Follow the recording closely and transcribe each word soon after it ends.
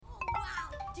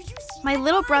My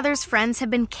little brother's friends have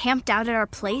been camped out at our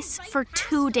place for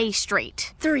 2 days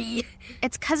straight. 3.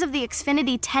 It's because of the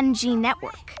Xfinity 10G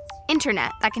network.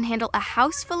 Internet that can handle a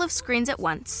house full of screens at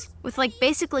once, with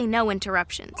basically no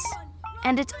interruptions.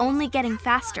 And it's only getting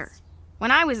faster. When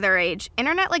I was their age,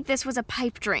 internet like this was a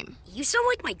pipe dream. You sound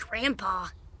like my grandpa.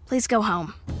 Please go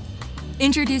home.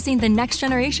 Introducing the next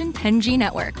generation 10G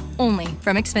network, only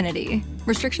from Xfinity.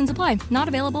 Restrictions apply, not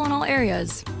available in all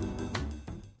areas.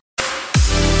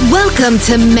 Welcome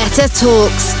to Meta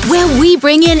Talks, where we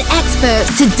bring in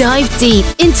experts to dive deep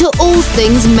into all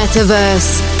things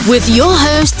metaverse. With your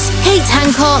hosts, Kate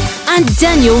Hancock and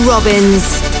Daniel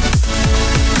Robbins.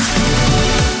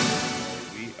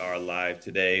 We are live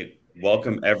today.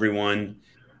 Welcome, everyone.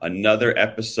 Another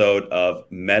episode of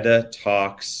Meta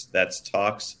Talks. That's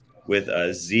Talks with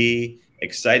a Z.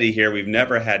 Excited here. We've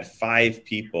never had 5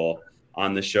 people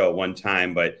on the show at one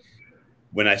time, but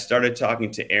when I started talking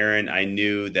to Aaron, I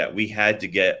knew that we had to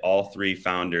get all 3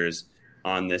 founders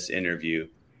on this interview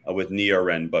with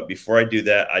NEOREN. But before I do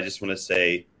that, I just want to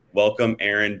say welcome,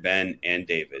 Aaron, Ben, and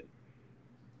David.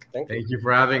 Thank you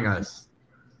for having us.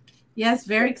 Yes,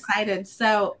 very excited.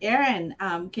 So, Aaron,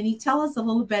 can you tell us a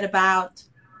little bit about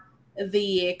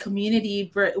the community?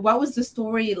 What was the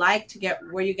story like to get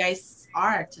where you guys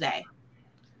are today?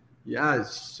 Yeah,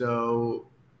 so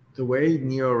the way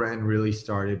NEOREN really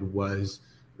started was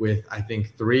with, I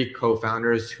think, 3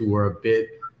 co-founders who were a bit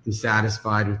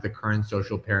dissatisfied with the current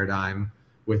social paradigm,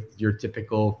 with your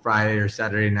typical Friday or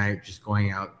Saturday night just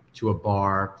going out to a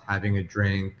bar, having a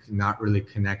drink, not really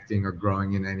connecting or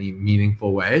growing in any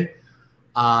meaningful way.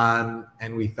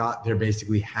 And we thought there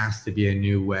basically has to be a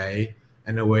new way,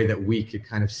 and a way that we could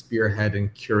kind of spearhead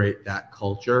and curate that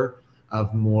culture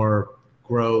of more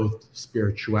growth,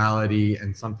 spirituality,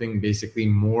 and something basically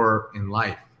more in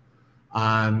life.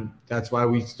 That's why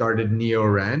we started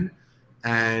NEOREN.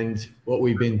 And what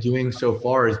we've been doing so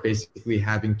far is basically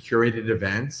having curated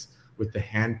events with the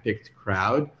handpicked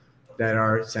crowd that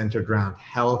are centered around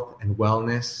health and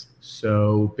wellness.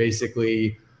 So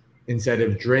basically, instead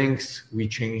of drinks, we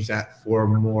changed that for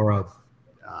more of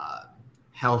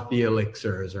healthy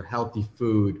elixirs or healthy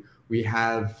food. We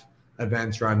have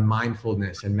events around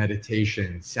mindfulness and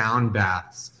meditation, sound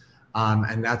baths.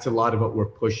 And that's a lot of what we're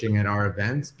pushing at our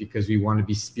events, because we want to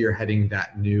be spearheading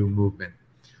that new movement.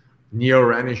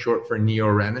 NEOREN is short for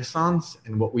Neo-Renaissance.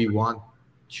 And what we want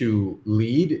to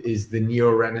lead is the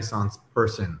Neo-Renaissance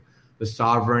person, the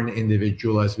sovereign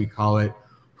individual, as we call it,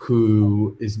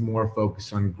 who is more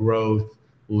focused on growth,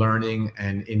 learning,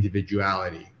 and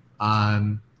individuality.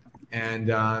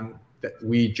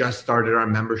 We just started our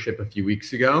membership a few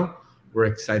weeks ago. We're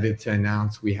excited to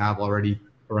announce we have already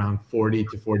around 40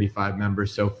 to 45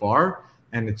 members so far,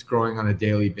 and it's growing on a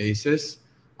daily basis.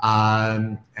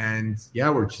 We're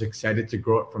just excited to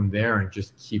grow it from there and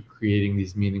just keep creating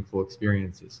these meaningful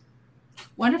experiences.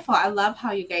 Wonderful. I love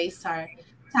how you guys are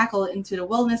tackled into the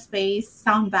wellness space,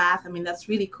 sound bath. I mean, that's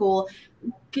really cool.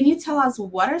 Can you tell us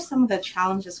what are some of the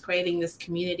challenges creating this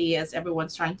community as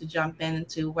everyone's trying to jump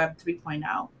into Web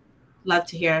 3.0? Love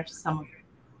to hear some of it.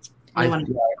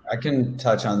 I can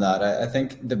touch on that. I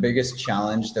think the biggest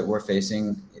challenge that we're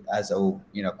facing as a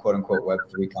quote unquote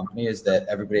Web3 company is that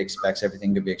everybody expects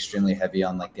everything to be extremely heavy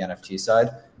on like the NFT side.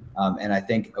 And I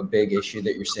think a big issue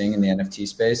that you're seeing in the NFT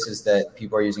space is that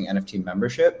people are using NFT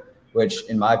membership, which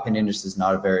in my opinion just is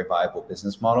not a very viable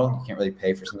business model. You can't really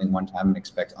pay for something one time and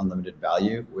expect unlimited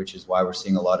value, which is why we're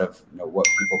seeing a lot of what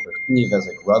people perceive as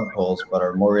like rug pulls, but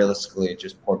are more realistically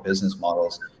just poor business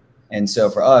models. And so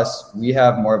for us, we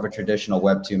have more of a traditional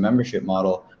Web2 membership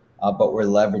model, but we're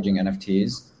leveraging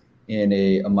NFTs in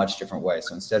a much different way.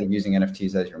 So instead of using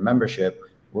NFTs as your membership,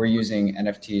 we're using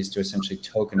NFTs to essentially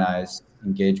tokenize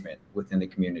engagement within the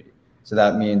community. So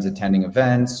that means attending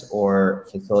events or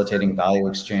facilitating value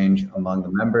exchange among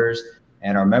the members.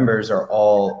 And our members are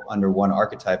all under one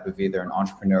archetype of either an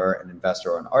entrepreneur, an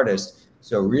investor, or an artist.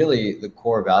 So really the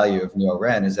core value of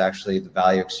NEOREN is actually the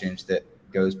value exchange that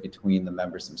goes between the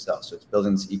members themselves. So it's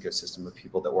building this ecosystem of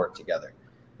people that work together.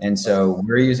 And so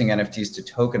we're using NFTs to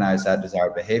tokenize that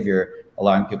desired behavior,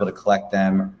 allowing people to collect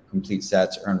them, complete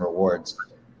sets, earn rewards.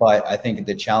 But I think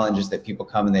the challenge is that people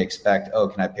come and they expect, oh,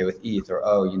 can I pay with ETH? Or,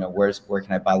 oh, where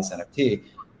can I buy this NFT?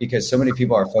 Because so many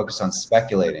people are focused on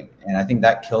speculating. And I think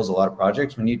that kills a lot of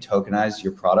projects. When you tokenize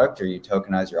your product or you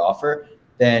tokenize your offer,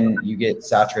 then you get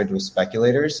saturated with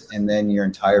speculators, and then your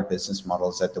entire business model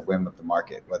is at the whim of the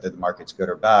market. Whether the market's good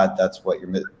or bad, that's what your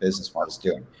business model is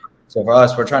doing. So for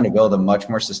us, we're trying to build a much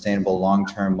more sustainable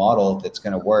long-term model that's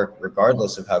going to work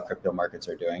regardless of how crypto markets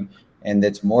are doing, and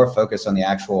that's more focused on the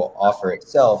actual offer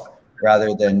itself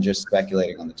rather than just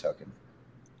speculating on the token.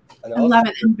 I love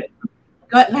it.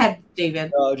 Go ahead,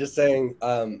 David. No, just saying,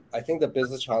 I think the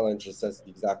business challenge is just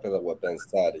exactly like what Ben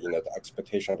said, the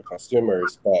expectation of the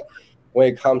consumers. But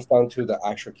when it comes down to the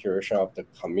actual curation of the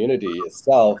community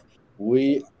itself,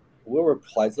 we were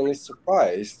pleasantly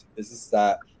surprised is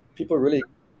that people really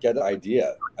get the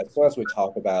idea. As soon as we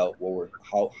talk about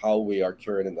how we are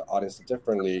curating the audience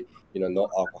differently, no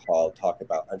alcohol, talk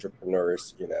about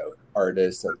entrepreneurs,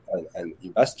 artists and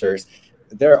investors,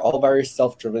 they're all very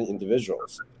self-driven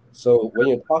individuals. So when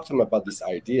you talk to them about these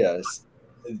ideas,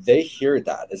 they hear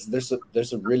that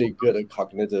there's a really good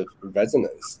cognitive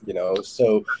resonance,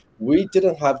 So we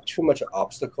didn't have too much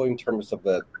obstacle in terms of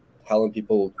telling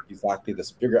people exactly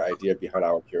this bigger idea behind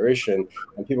our curation,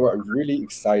 and people are really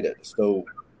excited. So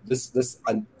this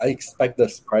I expect the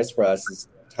surprise for us is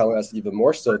telling us even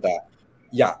more so that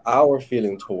our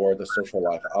feeling toward the social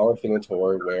life, our feeling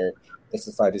toward where the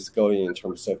society is going in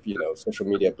terms of social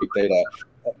media, big data,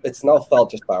 it's not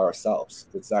felt just by ourselves.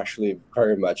 It's actually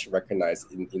very much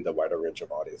recognized in the wider range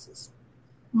of audiences.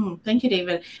 Thank you,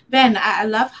 David. Ben, I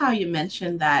love how you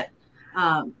mentioned that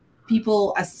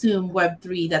people assume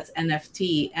Web3, that's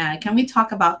NFT. Can we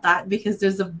talk about that? Because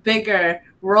there's a bigger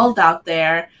world out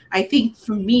there. I think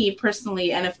for me personally,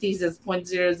 NFTs is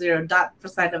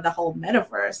 0.00% of the whole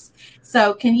metaverse.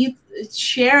 So can you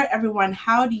share, everyone,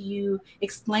 how do you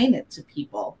explain it to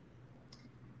people?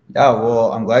 Yeah,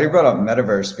 well, I'm glad you brought up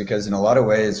metaverse because in a lot of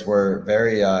ways we're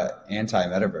very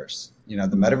anti-metaverse. The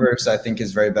metaverse I think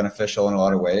is very beneficial in a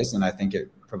lot of ways, and I think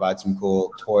it provides some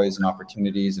cool toys and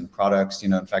opportunities and products.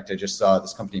 In fact, I just saw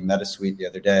this company MetaSuite the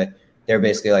other day. They're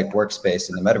basically like workspace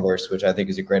in the metaverse, which I think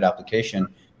is a great application.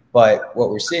 But what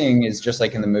we're seeing is just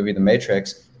like in the movie The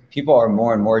Matrix, people are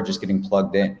more and more just getting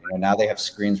plugged in. Now they have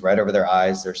screens right over their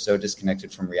eyes. They're so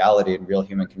disconnected from reality and real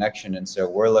human connection. And so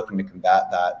we're looking to combat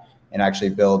that and actually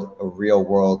build a real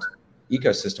world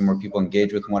ecosystem where people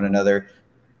engage with one another,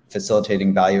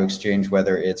 facilitating value exchange,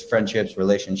 whether it's friendships,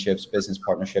 relationships, business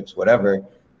partnerships, whatever.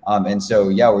 And so,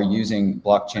 we're using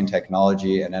blockchain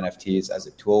technology and NFTs as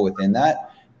a tool within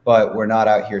that, but we're not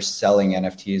out here selling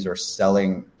NFTs or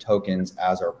selling tokens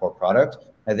as our core product.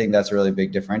 I think that's a really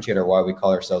big differentiator why we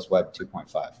call ourselves Web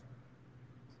 2.5.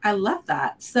 I love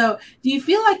that. So do you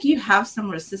feel like you have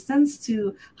some resistance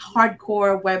to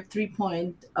hardcore Web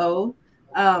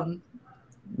 3.0?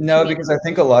 No, because I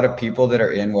think a lot of people that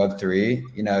are in Web3,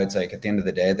 it's like at the end of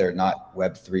the day, they're not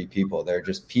Web3 people. They're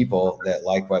just people that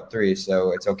like Web3.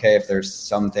 So it's okay if there's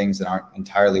some things that aren't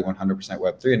entirely 100%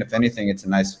 Web3. And if anything, it's a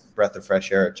nice breath of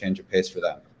fresh air, a change of pace for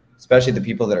them. Especially the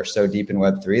people that are so deep in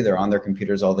Web3, they're on their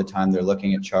computers all the time. They're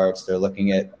looking at charts. They're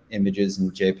looking at images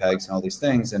and JPEGs and all these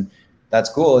things. And that's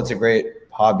cool. It's a great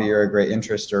hobby or a great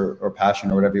interest or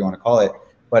passion or whatever you want to call it.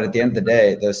 But at the end of the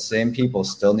day, those same people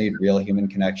still need real human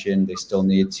connection. They still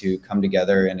need to come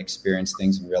together and experience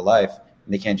things in real life.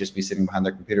 And they can't just be sitting behind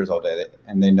their computers all day.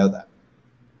 And they know that.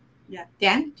 Yeah.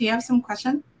 Dan, do you have some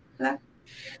question for that?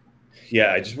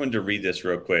 Yeah, I just wanted to read this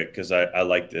real quick because I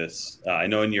like this. I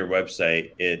know in your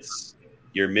website,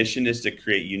 your mission is to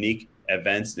create unique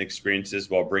events and experiences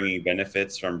while bringing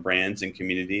benefits from brands and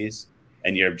communities.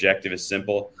 And your objective is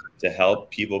simple: to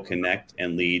help people connect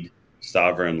and lead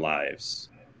sovereign lives.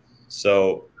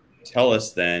 So tell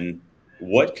us then,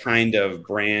 what kind of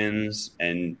brands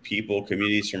and people,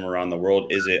 communities from around the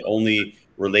world, is it only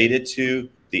related to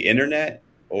the internet,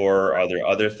 or are there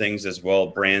other things as well,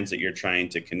 brands that you're trying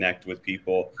to connect with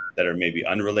people that are maybe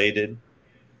unrelated?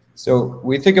 So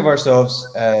we think of ourselves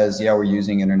as, we're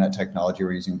using internet technology,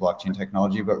 we're using blockchain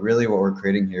technology, but really what we're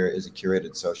creating here is a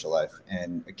curated social life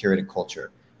and a curated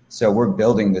culture. So we're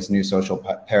building this new social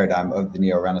paradigm of the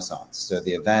neo-renaissance. So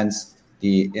the events,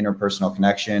 the interpersonal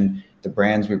connection, the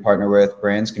brands we partner with,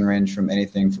 brands can range from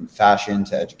anything from fashion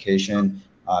to education,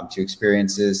 to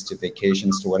experiences, to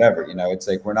vacations, to whatever. It's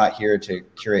like, we're not here to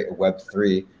curate a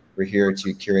Web3. We're here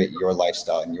to curate your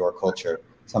lifestyle and your culture,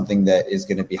 something that is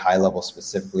going to be high level,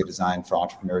 specifically designed for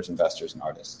entrepreneurs, investors, and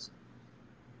artists.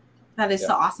 That is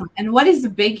so awesome. And what is the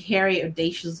big, hairy,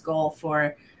 audacious goal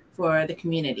for the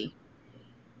community?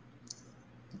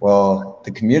 Well,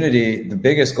 the community, the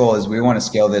biggest goal is we want to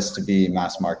scale this to be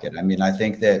mass market. I mean, I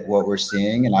think that what we're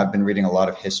seeing, and I've been reading a lot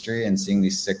of history and seeing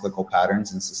these cyclical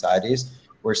patterns in societies,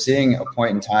 we're seeing a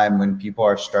point in time when people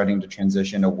are starting to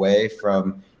transition away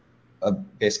from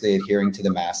basically adhering to the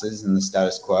masses and the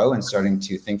status quo and starting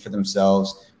to think for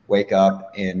themselves, wake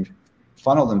up and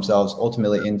funnel themselves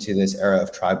ultimately into this era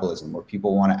of tribalism where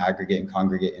people want to aggregate and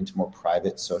congregate into more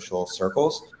private social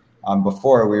circles.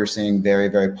 Before, we were seeing very,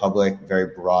 very public,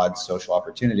 very broad social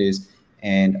opportunities.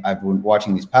 And I've been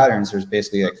watching these patterns. There's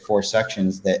basically like 4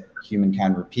 sections that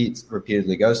humankind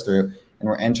repeatedly goes through. And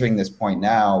we're entering this point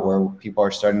now where people are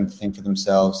starting to think for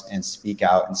themselves and speak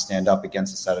out and stand up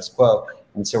against the status quo.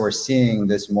 And so we're seeing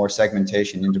this more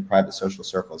segmentation into private social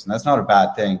circles. And that's not a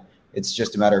bad thing. It's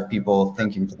just a matter of people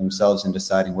thinking for themselves and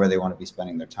deciding where they want to be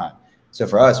spending their time. So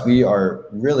for us, we are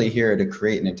really here to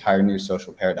create an entire new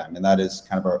social paradigm. And that is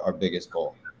kind of our biggest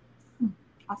goal.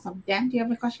 Awesome. Dan, do you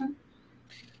have a question?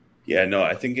 Yeah, no,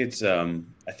 I think it's,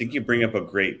 I think you bring up a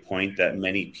great point that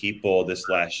many people this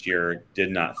last year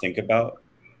did not think about.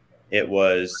 It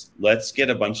was, let's get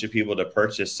a bunch of people to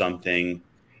purchase something,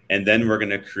 and then we're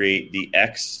going to create the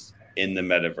X in the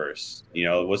metaverse. You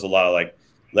know, it was a lot of like,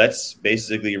 let's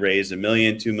basically raise $1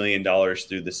 million, $2 million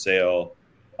through the sale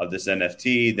of this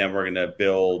NFT. Then we're going to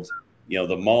build, you know,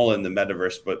 the mall in the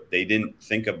metaverse. But they didn't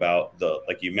think about the,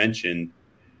 like you mentioned,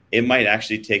 it might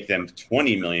actually take them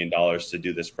 $20 million to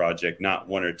do this project, not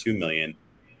 1 or 2 million.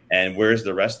 And where's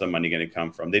the rest of the money going to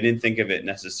come from? They didn't think of it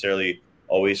necessarily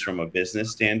always from a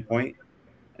business standpoint.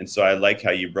 And so I like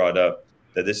how you brought up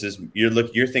that this is,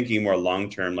 you're thinking more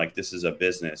long-term, like this is a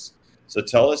business. So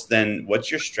tell us then,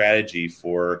 what's your strategy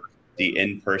for the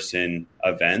in-person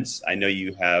events? I know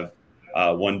you have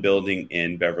one building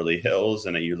in Beverly Hills,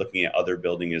 and you're looking at other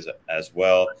buildings as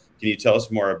well. Can you tell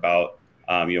us more about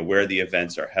where the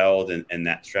events are held and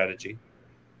that strategy?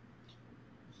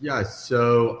 Yeah,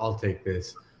 so I'll take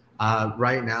this.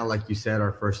 Right now, like you said,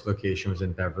 our first location was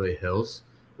in Beverly Hills.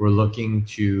 We're looking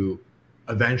to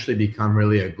eventually become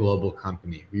really a global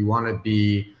company. We want to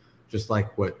be just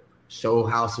like what Soho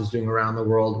House is doing around the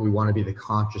world. We want to be the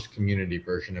conscious community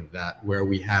version of that, where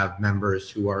we have members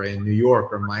who are in New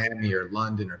York or Miami or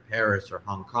London or Paris or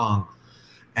Hong Kong,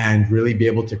 and really be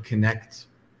able to connect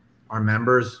our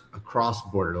members across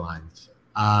border lines.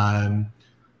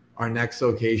 Our next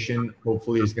location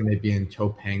hopefully is going to be in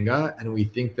Topanga, and we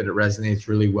think that it resonates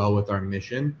really well with our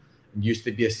mission. It used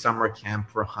to be a summer camp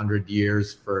for 100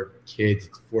 years for kids.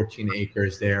 It's 14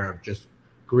 acres there of just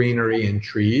greenery and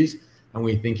trees, and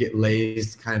we think it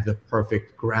lays kind of the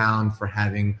perfect ground for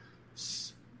having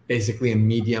basically a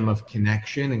medium of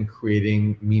connection and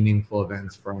creating meaningful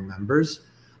events for our members.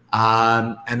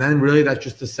 And then really that's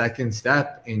just the second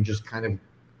step in just kind of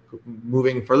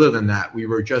moving further than that. We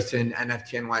were just in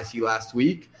NFT NYC last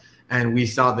week, and we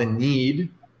saw the need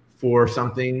for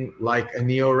something like a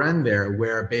NEOREN there,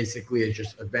 where basically it's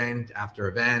just event after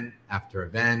event after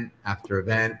event after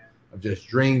event of just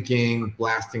drinking,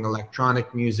 blasting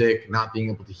electronic music, not being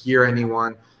able to hear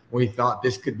anyone. We thought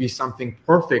this could be something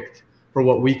perfect for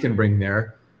what we can bring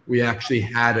there. We actually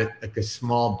had a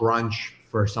small brunch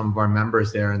for some of our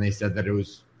members there, and they said that it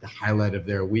was the highlight of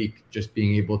their week, just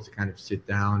being able to kind of sit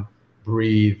down,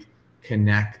 breathe,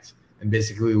 connect, and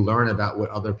basically learn about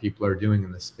what other people are doing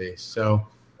in the space. So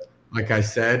like I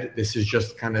said, this is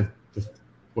just kind of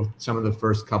some of the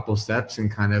first couple steps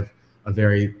and kind of a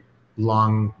very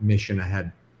long mission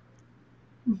ahead.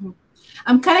 Mm-hmm.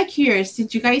 I'm kind of curious,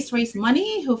 did you guys raise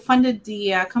money? Who funded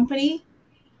the company?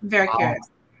 I'm very curious.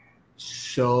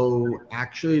 So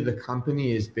actually the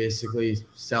company is basically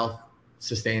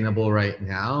self-sustainable right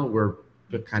now. We're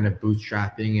kind of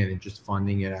bootstrapping it and just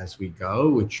funding it as we go,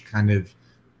 which kind of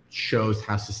shows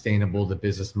how sustainable the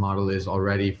business model is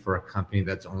already for a company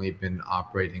that's only been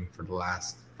operating for the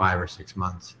last 5 or 6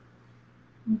 months.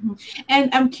 Mm-hmm. And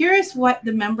I'm curious what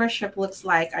the membership looks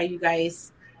like. Are you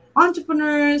guys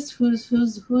entrepreneurs? Who's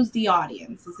the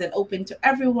audience? Is it open to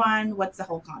everyone? What's the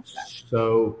whole concept?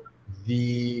 So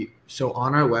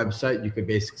on our website, you could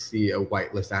basically see a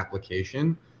whitelist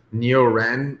application.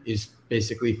 NEOREN is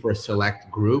basically for a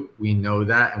select group. We know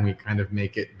that, and we kind of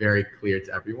make it very clear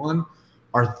to everyone.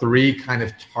 Our 3 kind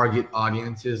of target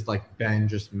audiences, like Ben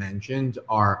just mentioned,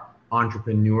 are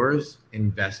entrepreneurs,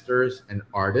 investors, and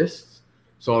artists.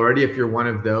 So already, if you're one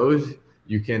of those,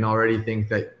 you can already think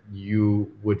that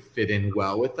you would fit in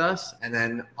well with us. And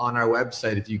then on our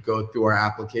website, if you go through our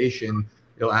application,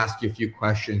 it'll ask you a few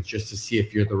questions just to see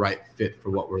if you're the right fit for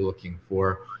what we're looking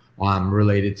for,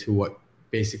 related to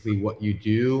what you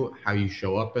do, how you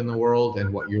show up in the world,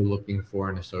 and what you're looking for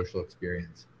in a social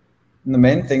experience. And the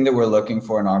main thing that we're looking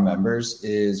for in our members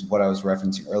is what I was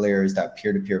referencing earlier, is that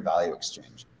peer-to-peer value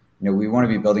exchange. We want to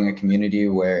be building a community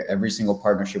where every single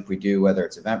partnership we do, whether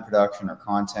it's event production or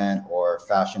content or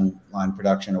fashion line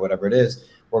production or whatever it is,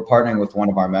 we're partnering with one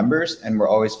of our members, and we're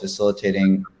always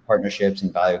facilitating partnerships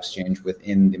and value exchange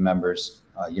within the members,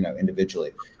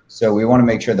 individually. So we want to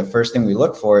make sure the first thing we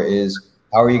look for is,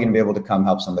 how are you going to be able to come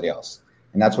help somebody else?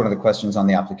 And that's one of the questions on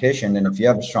the application. And if you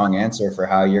have a strong answer for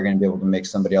how you're going to be able to make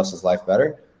somebody else's life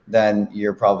better, then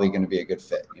you're probably going to be a good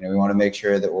fit. We want to make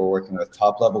sure that we're working with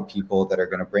top level people that are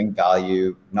going to bring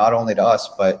value, not only to us,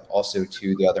 but also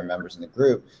to the other members in the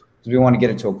group. because we want to get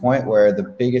it to a point where the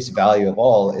biggest value of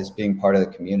all is being part of the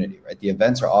community, right? The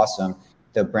events are awesome,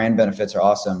 the brand benefits are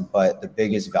awesome, but the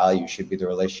biggest value should be the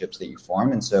relationships that you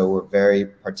form. And so we're very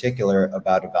particular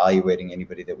about evaluating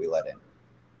anybody that we let in.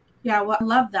 Yeah, well, I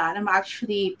love that. I'm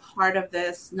actually part of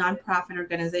this nonprofit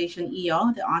organization,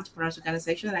 EO, the Entrepreneurs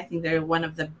Organization, and I think they're one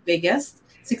of the biggest,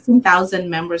 16,000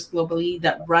 members globally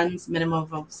that runs minimum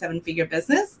of a 7-figure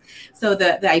business. So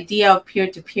the idea of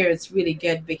peer-to-peer is really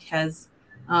good because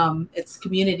it's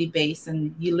community-based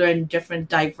and you learn different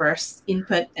diverse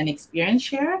input and experience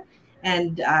share.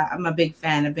 And I'm a big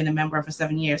fan. I've been a member for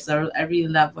 7 years, so I really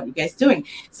love what you guys are doing.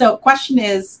 So question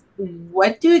is,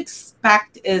 what do you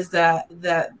expect is the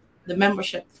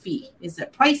membership fee? Is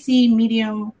it pricey,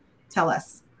 medium? Tell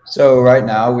us. So right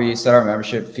now we set our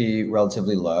membership fee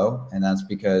relatively low, and that's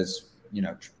because,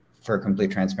 for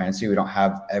complete transparency, we don't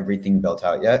have everything built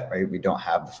out yet, right? We don't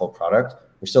have the full product.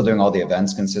 We're still doing all the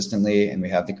events consistently, and we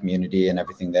have the community and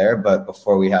everything there. But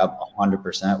before we have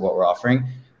 100% what we're offering,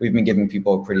 we've been giving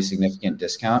people a pretty significant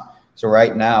discount. So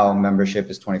right now, membership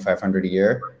is $2,500 a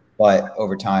year, but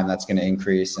over time that's going to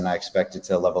increase, and I expect it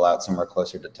to level out somewhere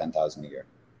closer to $10,000 a year.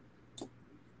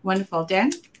 Wonderful.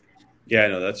 Dan? Yeah,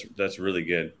 no, that's really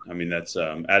good. I mean, that's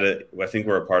I think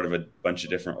we're a part of a bunch of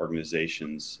different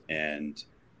organizations, and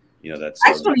that's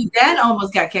actually Dan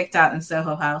almost got kicked out in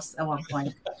Soho House at one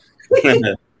point.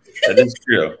 That is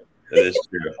true. That is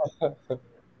true.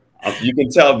 You can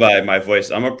tell by my voice,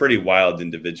 I'm a pretty wild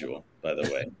individual, by the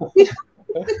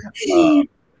way.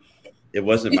 It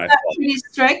wasn't my fault. Pretty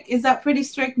strict? Is that pretty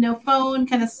strict? No phone,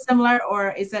 kind of similar,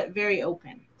 or is that very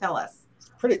open? Tell us.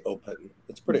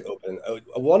 It's pretty open.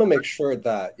 I want to make sure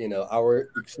that our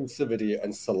exclusivity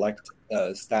and select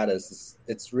status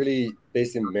it's really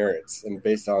based in merits and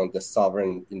based on the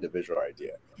sovereign individual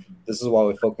idea. This is why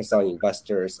we focus on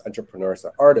investors, entrepreneurs,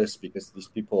 and artists, because these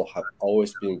people have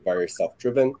always been very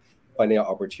self-driven, finding out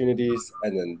opportunities,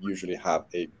 and then usually have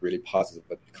a really positive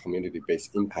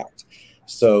community-based impact.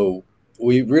 So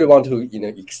we really want to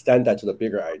extend that to the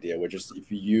bigger idea, which is if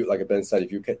you, like Ben said,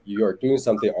 if you are doing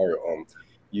something on your own,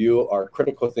 you are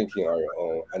critical thinking on your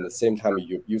own, and at the same time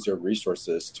you use your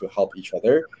resources to help each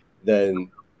other, then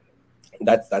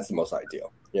that's the most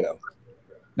ideal.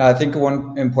 Now, I think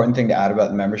one important thing to add about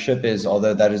the membership is,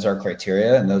 although that is our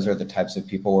criteria and those are the types of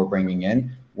people we're bringing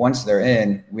in, once they're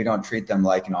in, we don't treat them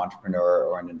like an entrepreneur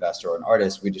or an investor or an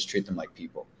artist. We just treat them like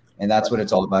people. And that's what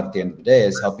it's all about at the end of the day,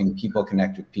 is helping people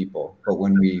connect with people. But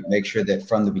when we make sure that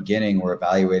from the beginning we're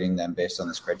evaluating them based on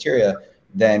this criteria,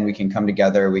 then we can come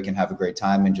together, we can have a great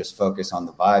time and just focus on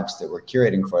the vibes that we're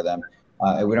curating for them.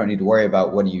 And we don't need to worry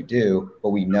about what do you do, but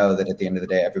we know that at the end of the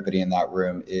day, everybody in that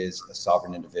room is a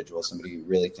sovereign individual, somebody who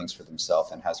really thinks for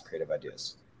themselves and has creative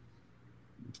ideas.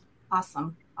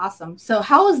 Awesome. So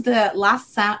how was the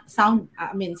last sound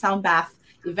bath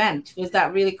event? Was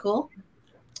that really cool?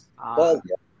 Well,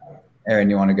 Aaron,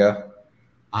 you want to go?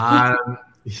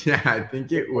 Yeah, I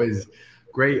think it was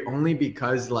great only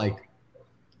because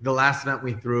the last event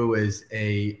we threw is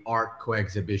a art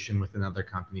co-exhibition with another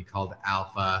company called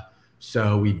Alpha.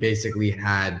 So we basically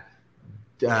had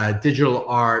digital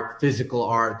art, physical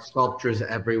art, sculptures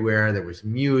everywhere. There was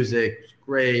music, it was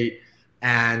great.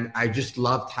 And I just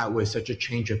loved how it was such a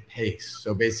change of pace.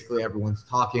 So basically everyone's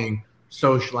talking,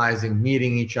 socializing,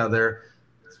 meeting each other,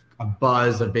 a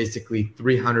buzz of basically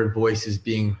 300 voices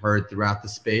being heard throughout the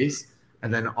space.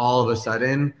 And then all of a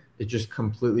sudden, it just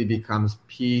completely becomes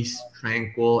peace,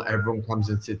 tranquil. Everyone comes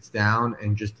and sits down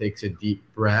and just takes a deep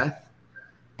breath.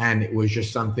 And it was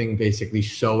just something basically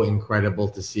so incredible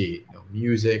to see. No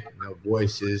music, no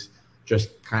voices,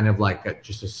 just kind of like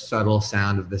just a subtle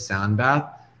sound of the sound bath.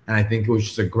 And I think it was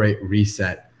just a great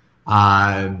reset.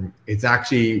 It's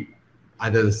actually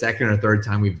either the second or third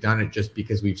time we've done it, just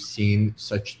because we've seen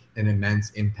such an immense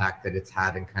impact that it's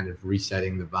had in kind of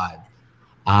resetting the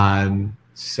vibe.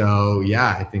 So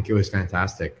yeah, I think it was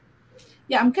fantastic.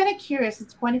 Yeah, I'm kind of curious.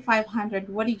 It's $2,500.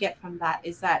 What do you get from that?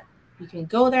 Is that you can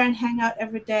go there and hang out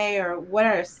every day, or what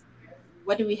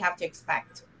do we have to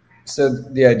expect? So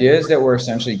the idea is that we're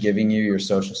essentially giving you your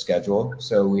social schedule.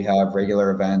 So we have regular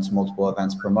events, multiple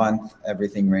events per month,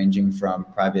 everything ranging from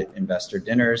private investor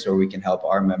dinners, where we can help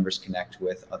our members connect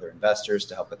with other investors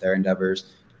to help with their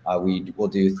endeavors. We will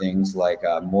do things like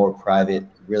more private,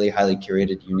 really highly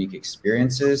curated, unique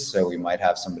experiences. So we might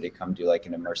have somebody come do like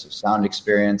an immersive sound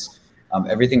experience.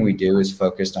 Everything we do is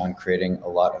focused on creating a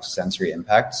lot of sensory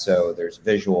impact. So there's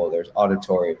visual, there's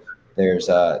auditory, there's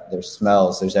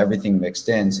smells, there's everything mixed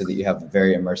in so that you have a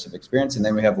very immersive experience. And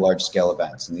then we have large scale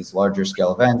events. And these larger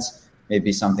scale events may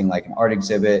be something like an art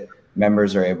exhibit,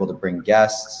 Members are able to bring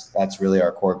guests. That's really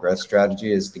our core growth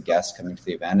strategy, is the guests coming to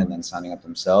the event and then signing up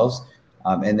themselves.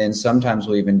 And then sometimes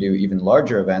we'll even do even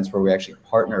larger events where we actually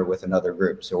partner with another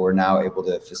group. So we're now able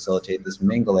to facilitate this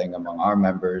mingling among our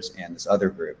members and this other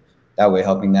group, that way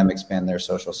helping them expand their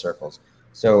social circles.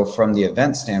 So from the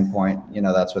event standpoint,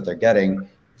 that's what they're getting.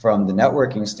 From the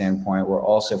networking standpoint, we're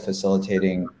also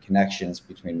facilitating connections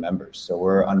between members. So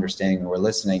we're understanding and we're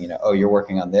listening, oh, you're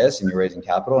working on this and you're raising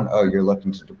capital, and oh, you're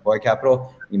looking to deploy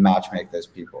capital, you match make those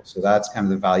people. So that's kind of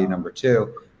the value number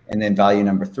 2. And then value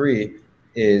number 3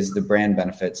 is the brand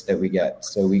benefits that we get.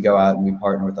 So we go out and we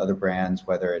partner with other brands,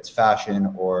 whether it's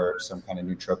fashion or some kind of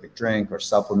nootropic drink or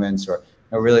supplements or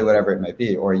really whatever it might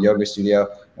be, or a yoga studio,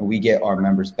 and we get our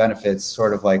members benefits,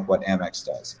 sort of like what Amex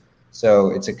does. So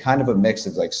it's a kind of a mix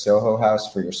of like Soho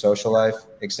House for your social life,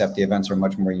 except the events are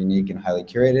much more unique and highly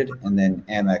curated, and then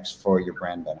Amex for your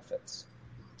brand benefits.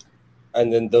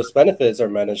 And then those benefits are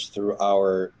managed through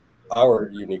our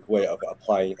unique way of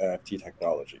applying NFT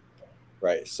technology,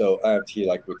 right? So NFT,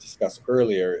 like we discussed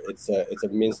earlier, it's a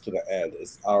means to the end.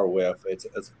 It's our way of it's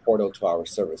a portal to our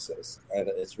services, and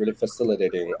it's really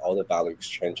facilitating all the value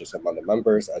exchanges among the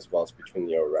members as well as between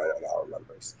NEOREN and our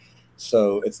members.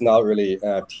 So it's not really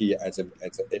NFT as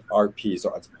our piece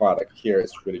or as a product. Here,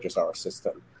 it's really just our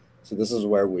system. So this is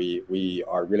where we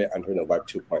are really entering the Web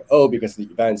 2.0, because the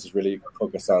events is really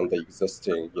focused on the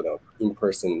existing,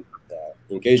 in-person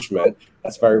engagement.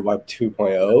 That's very Web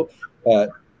 2.0,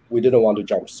 but we didn't want to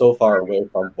jump so far away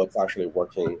from what's actually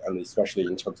working, and especially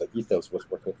in terms of ethos, what's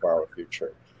working for our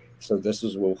future. So this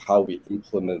is how we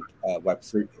implement Web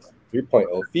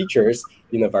 3.0 features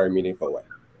in a very meaningful way.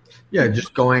 Yeah,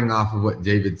 just going off of what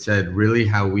David said, really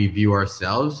how we view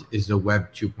ourselves is a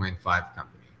Web 2.5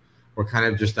 company. We're kind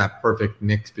of just that perfect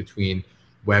mix between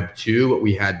Web 2, what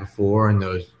we had before, and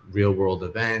those real world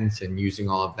events and using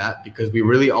all of that, because we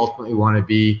really ultimately want to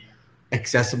be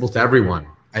accessible to everyone.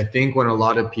 I think when a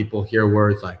lot of people hear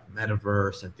words like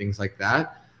metaverse and things like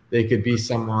that, they could be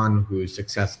someone who's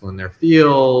successful in their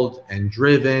field and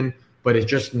driven, but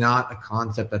it's just not a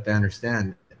concept that they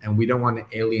understand. And we don't want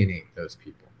to alienate those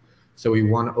people. So we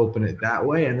want to open it that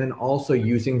way. And then also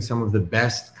using some of the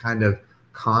best kind of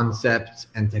concepts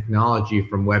and technology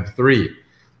from Web3,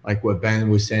 like what Ben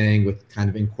was saying with kind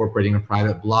of incorporating a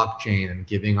private blockchain and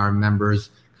giving our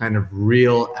members kind of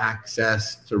real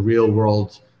access to real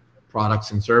world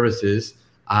products and services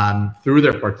through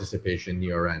their participation in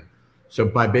NEOREN. So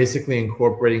by basically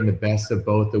incorporating the best of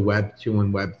both the Web 2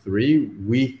 and Web 3,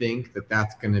 we think that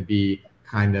that's going to be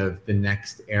kind of the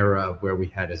next era of where we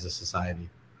head as a society.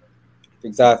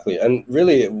 Exactly. And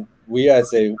really, we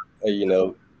as a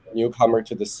newcomer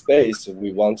to the space,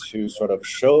 we want to sort of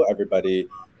show everybody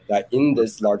that in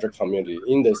this larger community,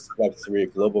 in this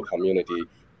Web3 global community,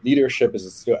 leadership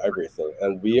is still everything.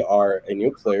 And we are a new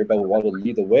player, but we want to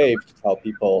lead the way to tell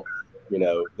people,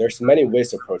 there's many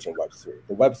ways of approaching Web3.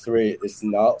 The Web3 is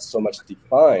not so much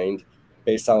defined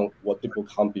based on what people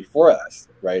come before us,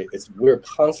 right? We're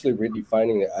constantly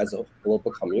redefining it as a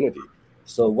global community.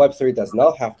 So Web3 does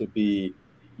not have to be,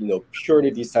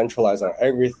 purely decentralized on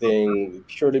everything,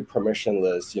 purely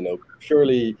permissionless,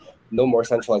 purely no more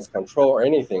centralized control or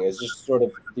anything. It just sort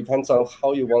of depends on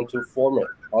how you want to form it,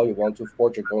 how you want to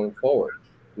forge it going forward.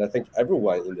 And I think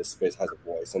everyone in this space has a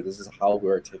voice, and this is how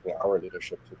we're taking our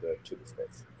leadership to the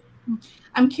space.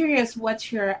 I'm curious,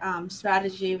 what's your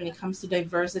strategy when it comes to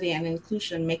diversity and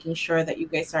inclusion, making sure that you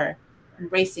guys are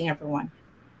embracing everyone?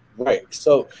 Right.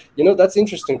 So, that's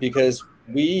interesting because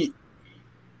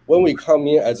when we come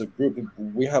in as a group,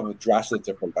 we have drastically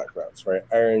different backgrounds, right?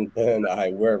 Aaron, Ben, and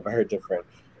I, we're very different.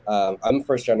 I'm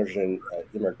first generation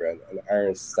immigrant, and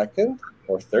Aaron's second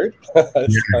or third?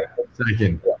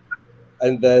 Second. Yeah.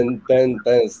 And then Ben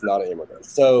is not an immigrant.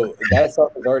 So that's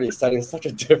already setting such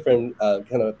a different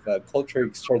kind of culture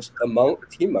exchange among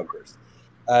team members.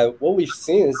 What we've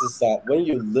seen is that when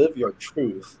you live your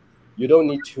truth, you don't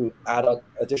need to add an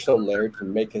additional layer to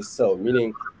make it so,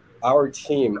 meaning our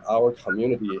team, our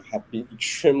community have been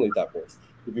extremely diverse.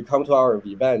 If you come to our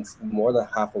events, more than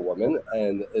half a woman,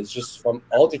 and it's just from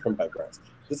all different backgrounds.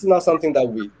 This is not something that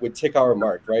we take our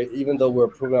mark, right? Even though we're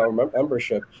approving our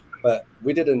membership, but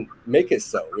we didn't make it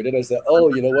so. We didn't say,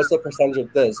 what's the percentage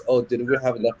of this? Oh, did we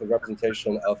have enough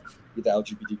representation of either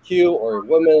LGBTQ or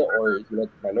women or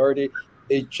minority?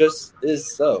 It just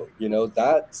is so.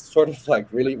 That's sort of like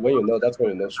really when that's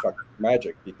when struck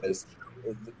magic, because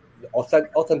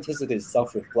authenticity is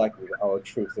self-reflecting our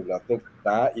truth. And I think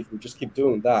that if we just keep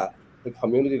doing that, the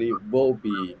community will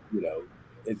be,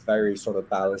 it's very sort of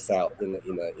balanced out in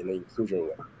an inclusion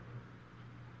way.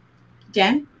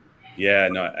 Jen? Yeah,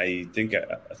 no, I think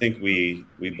we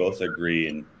both agree,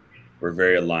 and we're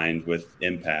very aligned with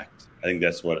impact. I think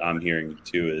that's what I'm hearing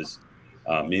too. Is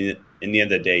in the end of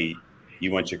the day,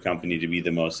 you want your company to be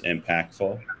the most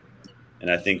impactful.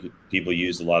 And I think people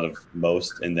use a lot of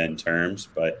most and then terms,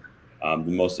 but the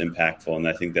most impactful. And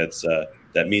I think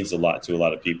that means a lot to a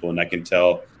lot of people. And I can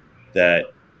tell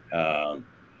that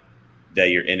that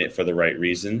you're in it for the right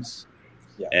reasons.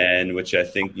 Yeah. And which I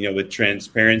think, with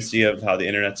transparency of how the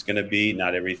internet's going to be,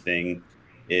 not everything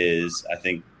is, I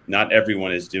think not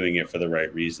everyone is doing it for the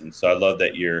right reasons. So I love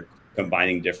that you're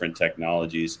combining different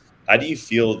technologies. How do you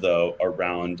feel, though,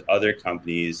 around other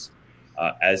companies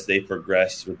as they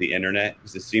progress with the internet?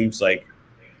 Because it seems like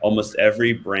almost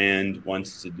every brand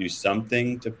wants to do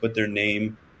something to put their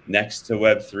name next to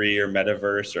Web3 or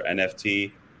Metaverse or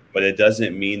NFT, but it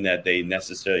doesn't mean that they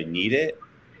necessarily need it.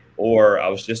 Or I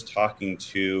was just talking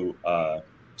to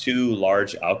two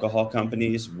large alcohol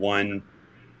companies. One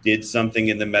did something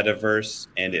in the Metaverse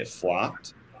and it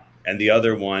flopped. And the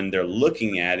other one, they're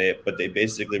looking at it, but they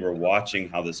basically were watching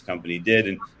how this company did,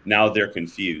 and now they're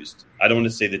confused. I don't want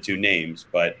to say the two names,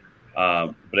 but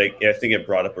I think it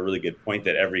brought up a really good point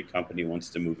that every company wants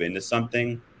to move into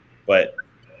something, but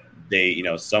they,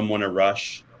 some want to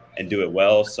rush and do it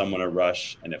well, some want to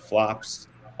rush and it flops.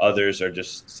 Others are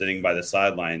just sitting by the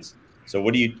sidelines. So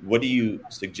what do you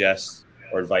suggest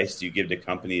or advice do you give to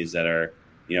companies that are,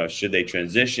 should they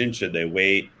transition? Should they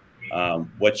wait?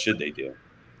 What should they do?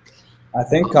 I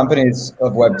think companies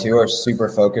of Web2 are super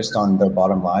focused on their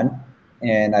bottom line.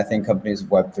 And I think companies of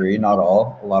Web3, not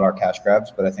all, a lot are cash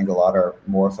grabs, but I think a lot are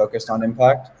more focused on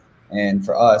impact. And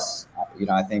for us,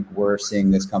 I think we're seeing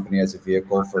this company as a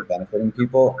vehicle for benefiting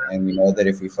people. And we know that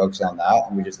if we focus on that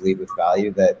and we just lead with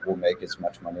value, that we'll make as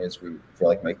much money as we feel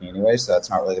like making anyway. So that's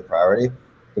not really the priority.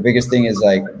 The biggest thing is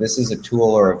this is a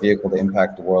tool or a vehicle to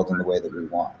impact the world in the way that we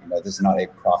want. This is not a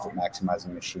profit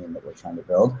maximizing machine that we're trying to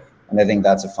build. And I think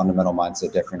that's a fundamental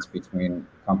mindset difference between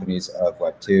companies of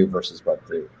Web2 versus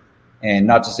Web3. And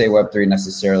not to say Web3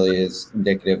 necessarily is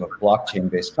indicative of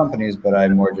blockchain-based companies, but I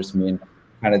more just mean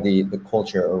kind of the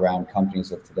culture around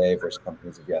companies of today versus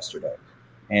companies of yesterday.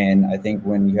 And I think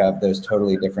when you have those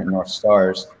totally different North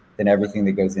Stars, then everything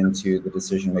that goes into the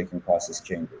decision-making process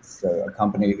changes. So a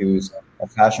company who's a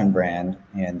fashion brand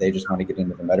and they just want to get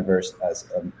into the metaverse as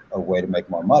a way to make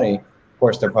more money, of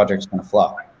course, their project's going to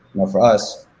flop. For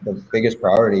us, the biggest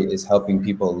priority is helping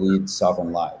people lead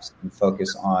sovereign lives and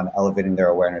focus on elevating their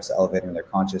awareness, elevating their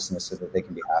consciousness so that they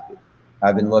can be happy.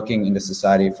 I've been looking into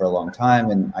society for a long time,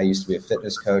 and I used to be a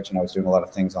fitness coach, and I was doing a lot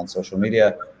of things on social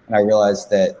media. And I realized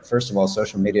that, first of all,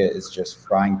 social media is just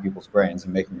frying people's brains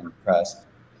and making them depressed.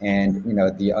 And,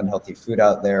 the unhealthy food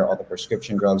out there, all the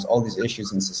prescription drugs, all these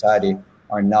issues in society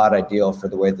are not ideal for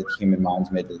the way that the human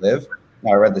mind's made to live.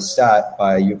 Now, I read the stat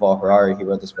by Yuval Harari. He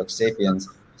wrote this book, Sapiens,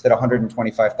 said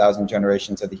 125,000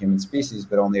 generations of the human species,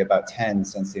 but only about 10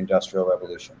 since the Industrial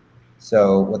Revolution.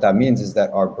 So what that means is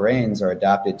that our brains are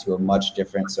adapted to a much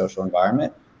different social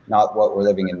environment, not what we're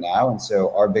living in now. And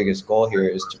so our biggest goal here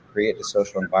is to create a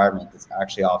social environment that's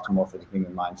actually optimal for the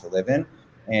human mind to live in.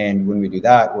 And when we do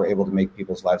that, we're able to make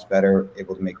people's lives better,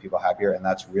 able to make people happier. And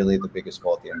that's really the biggest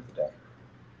goal at the end of the day.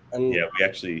 And yeah, we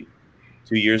actually,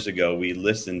 2 years ago, we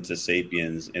listened to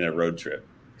Sapiens in a road trip.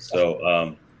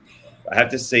 So I have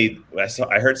to say,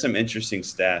 I heard some interesting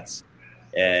stats,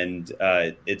 and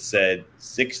it said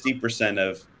 60%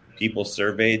 of people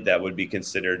surveyed that would be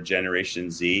considered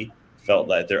Generation Z felt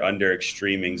that they're under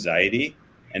extreme anxiety,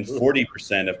 and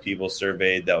 40% of people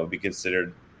surveyed that would be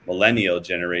considered millennial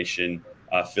generation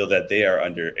feel that they are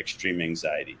under extreme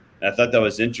anxiety. And I thought that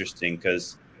was interesting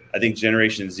because I think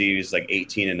Generation Z is like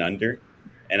 18 and under.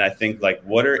 And I think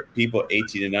what are people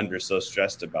 18 and under so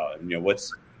stressed about? And,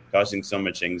 what's causing so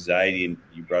much anxiety? And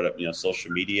you brought up,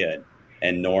 social media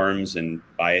and norms and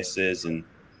biases and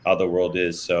how the world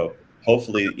is. So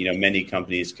hopefully, many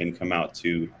companies can come out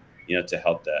to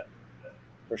help that.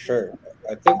 For sure.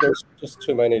 I think there's just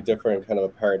too many different kind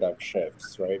of paradigm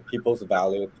shifts, right? People's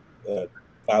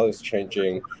values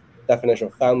changing, definition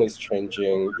of families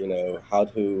changing, how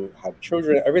to have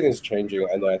children, everything's changing.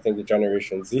 And I think the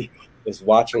Generation Z is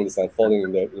watching this unfolding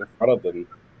in front of them,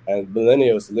 and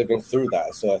millennials living through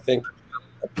that. So I think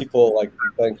people, like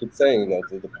Ben keeps saying,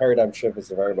 the paradigm shift is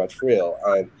very much real.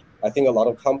 And I think a lot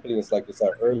of companies, like you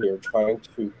said earlier, trying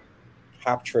to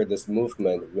capture this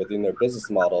movement within their business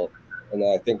model. And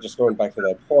I think just going back to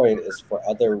that point is for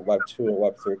other Web2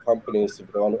 or Web3 companies, if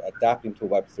they want to adapt into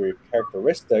Web3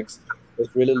 characteristics,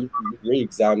 is really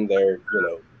re-examine their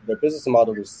business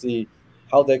model to see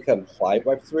how they can apply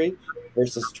Web3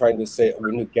 versus trying to say,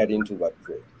 we need to get into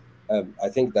Web3. I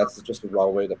think that's just the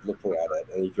wrong way of looking at it.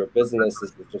 And if your business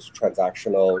is just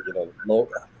transactional,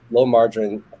 low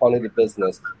margin quantity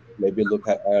business, maybe look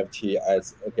at NFT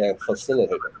as, again,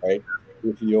 facilitator, right?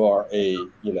 If you are a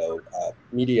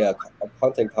media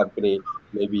content company,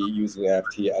 maybe using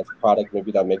NFT as product,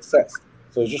 maybe that makes sense.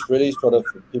 So it's just really sort of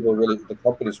the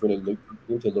companies really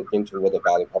need to look into what the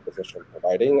value proposition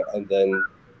providing, and then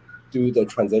do the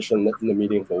transition in a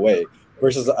meaningful way.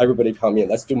 Versus everybody coming in,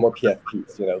 let's do more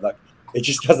PFPs. Like it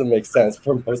just doesn't make sense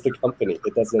for most of the company.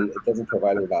 It doesn't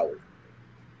provide any value.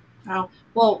 Oh,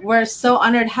 well, we're so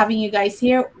honored having you guys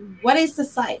here. What is the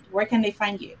site? Where can they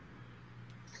find you?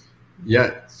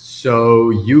 Yeah, so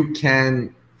you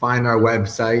can find our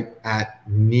website at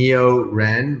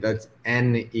NEOREN. That's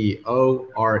NEOREN.io.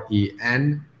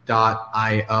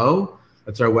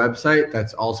 That's our website.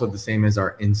 That's also the same as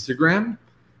our Instagram.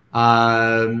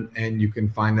 And you can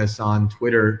find us on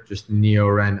Twitter, just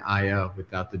NEOREN.io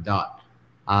without the dot.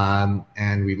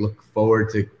 And we look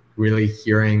forward to really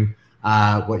hearing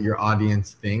what your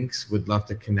audience thinks. Would love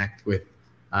to connect with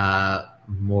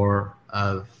more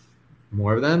of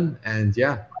them. And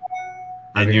yeah.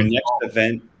 And your next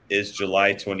event is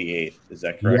July 28th. Is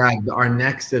that correct? Yeah, our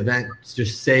next event,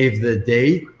 just save the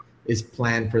date, is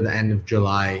planned for the end of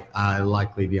July,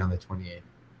 likely be on the 28th.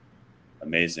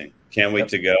 Amazing. Can't wait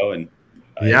to go. And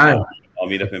I'll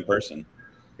meet up in person.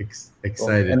 Excited. Cool.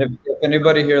 And if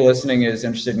anybody here listening is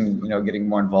interested in getting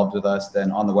more involved with us,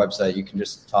 then on the website you can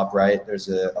just top right, there's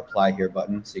a apply here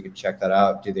button, so you can check that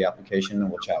out, do the application, and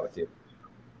we'll chat with you.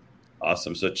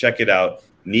 Awesome. So check it out,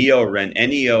 NEOREN,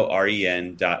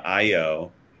 NEOREN.io.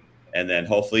 And then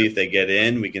hopefully if they get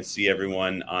in, we can see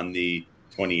everyone on the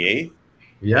 28th.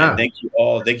 Yeah. And thank you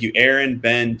all. Thank you, Aaron,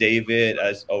 Ben, David,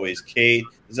 as always, Kate.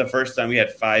 This is the first time we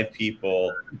had 5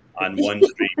 people on one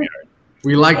StreamYard.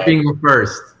 We like being the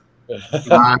first.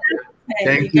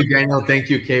 Thank you, Daniel. Thank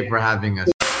you, Kate, for having us.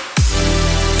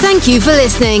 Thank you for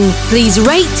listening. Please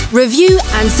rate, review,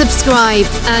 and subscribe.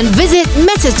 And visit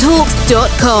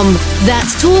metatalks.com.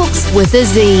 That's Talks with a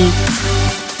Z.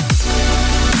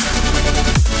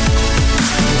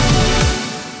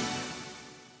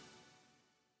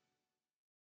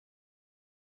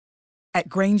 At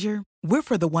Grainger, we're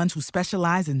for the ones who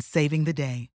specialize in saving the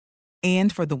day,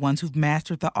 and for the ones who've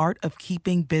mastered the art of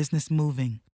keeping business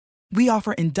moving. We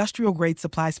offer industrial-grade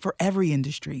supplies for every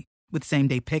industry, with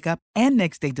same-day pickup and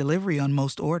next-day delivery on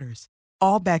most orders,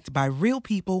 all backed by real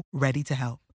people ready to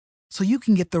help. So you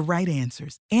can get the right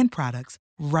answers and products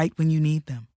right when you need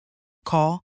them.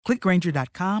 Call, click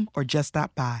Grainger.com, or just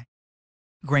stop by.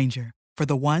 Grainger, for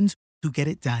the ones who get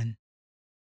it done.